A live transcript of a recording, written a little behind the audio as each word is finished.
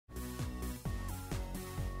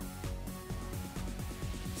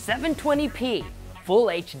720p, Full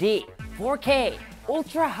HD, 4K,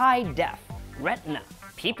 Ultra High Def, Retina,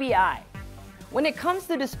 PPI. When it comes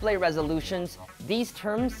to display resolutions, these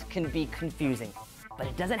terms can be confusing, but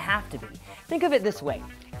it doesn't have to be. Think of it this way.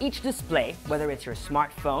 Each display, whether it's your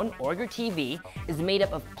smartphone or your TV, is made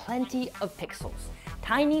up of plenty of pixels,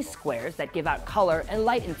 tiny squares that give out color and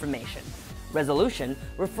light information. Resolution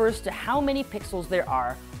refers to how many pixels there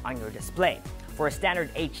are on your display. For a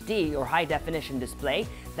standard HD or high-definition display,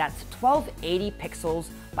 that's 1280 pixels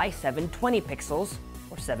by 720 pixels,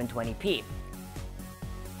 or 720p.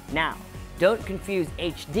 Now, don't confuse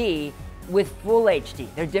HD with Full HD.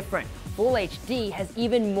 They're different. Full HD has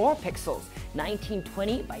even more pixels,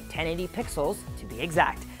 1920 by 1080 pixels to be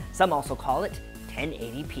exact. Some also call it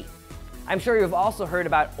 1080p. I'm sure you've also heard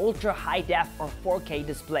about Ultra High Def or 4K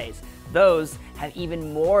displays. Those have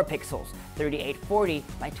even more pixels, 3840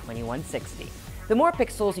 by 2160. The more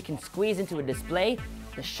pixels you can squeeze into a display,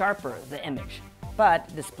 the sharper the image.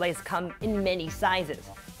 But displays come in many sizes.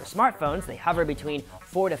 For smartphones, they hover between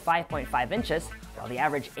 4 to 5.5 inches, while the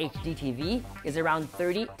average HD TV is around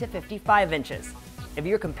 30 to 55 inches. If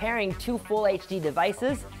you're comparing two Full HD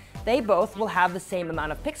devices, they both will have the same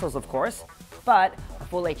amount of pixels, of course, but a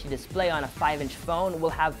Full HD display on a 5-inch phone will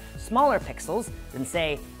have smaller pixels than,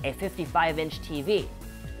 say, a 55-inch TV.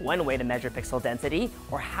 One way to measure pixel density,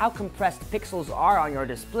 or how compressed pixels are on your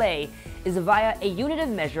display, is via a unit of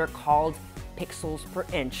measure called pixels per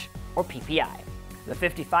inch, or PPI. The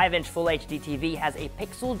 55-inch Full HD TV has a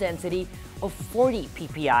pixel density of 40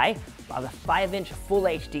 PPI, while the 5-inch Full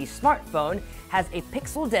HD smartphone has a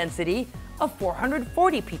pixel density of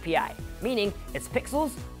 440 PPI, meaning its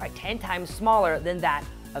pixels are 10 times smaller than that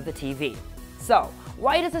of the TV. So,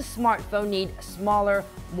 why does a smartphone need smaller,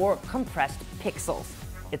 more compressed pixels?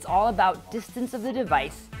 It's all about distance of the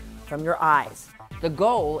device from your eyes. The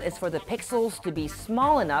goal is for the pixels to be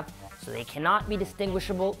small enough so they cannot be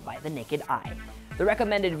distinguishable by the naked eye. The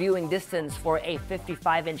recommended viewing distance for a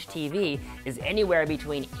 55-inch TV is anywhere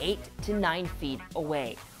between 8 to 9 feet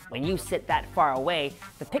away. When you sit that far away,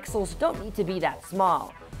 the pixels don't need to be that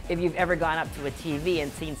small. If you've ever gone up to a TV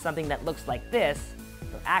and seen something that looks like this,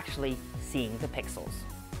 you're actually seeing the pixels.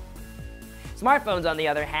 Smartphones, on the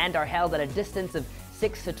other hand, are held at a distance of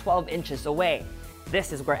 6 to 12 inches away.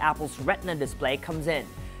 This is where Apple's Retina display comes in.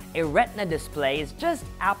 A Retina display is just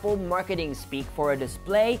Apple marketing speak for a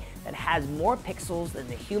display that has more pixels than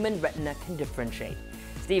the human retina can differentiate.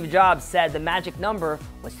 Steve Jobs said the magic number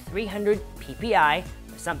was 300 PPI,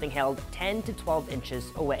 or something held 10 to 12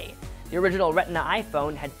 inches away. The original Retina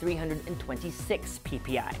iPhone had 326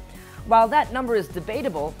 PPI. While that number is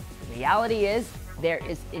debatable, the reality is there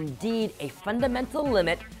is indeed a fundamental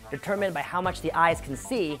limit determined by how much the eyes can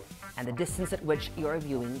see and the distance at which you are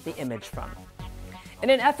viewing the image from. In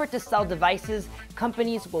an effort to sell devices,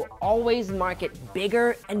 companies will always market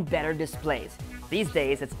bigger and better displays. These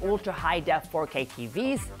days, it's Ultra High Def 4K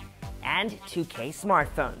TVs and 2K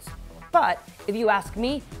smartphones. But if you ask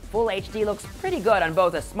me, Full HD looks pretty good on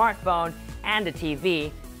both a smartphone and a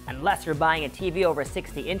TV. Unless you're buying a TV over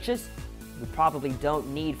 60 inches, you probably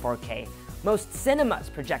don't need 4K. Most cinemas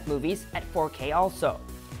project movies at 4K also.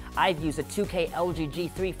 I've used a 2K LG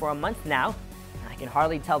G3 for a month now, and I can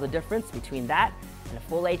hardly tell the difference between that and a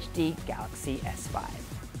Full HD Galaxy S5.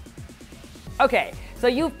 Okay, so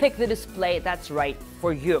you've picked the display that's right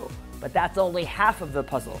for you, but that's only half of the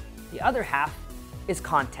puzzle. The other half is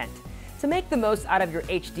content. To make the most out of your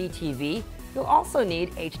HD TV, you'll also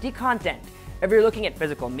need HD content. If you're looking at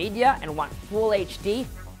physical media and want Full HD,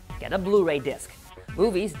 get a Blu-ray disc.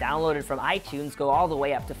 Movies downloaded from iTunes go all the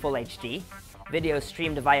way up to Full HD. Videos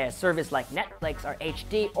streamed via a service like Netflix are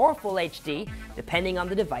HD or Full HD, depending on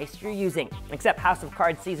the device you're using. Except House of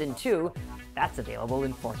Cards Season 2, that's available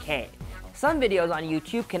in 4K. Some videos on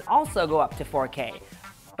YouTube can also go up to 4K,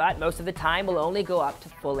 but most of the time will only go up to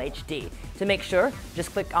Full HD. To make sure,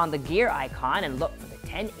 just click on the gear icon and look for the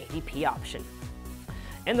 1080p option.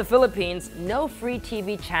 In the Philippines, no free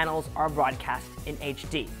TV channels are broadcast in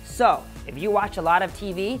HD. So, if you watch a lot of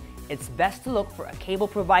TV, it's best to look for a cable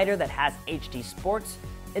provider that has HD sports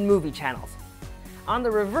and movie channels. On the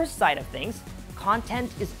reverse side of things, content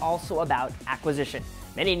is also about acquisition.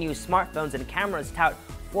 Many new smartphones and cameras tout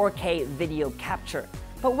 4K video capture.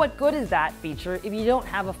 But what good is that feature if you don't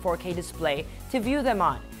have a 4K display to view them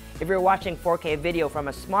on? If you're watching 4K video from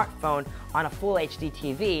a smartphone on a Full HD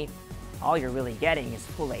TV, all you're really getting is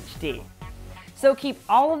Full HD. So keep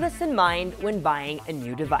all of this in mind when buying a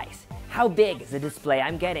new device. How big is the display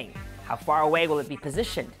I'm getting? How far away will it be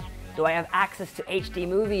positioned? Do I have access to HD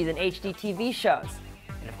movies and HD TV shows?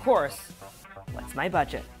 And of course, what's my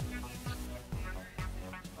budget?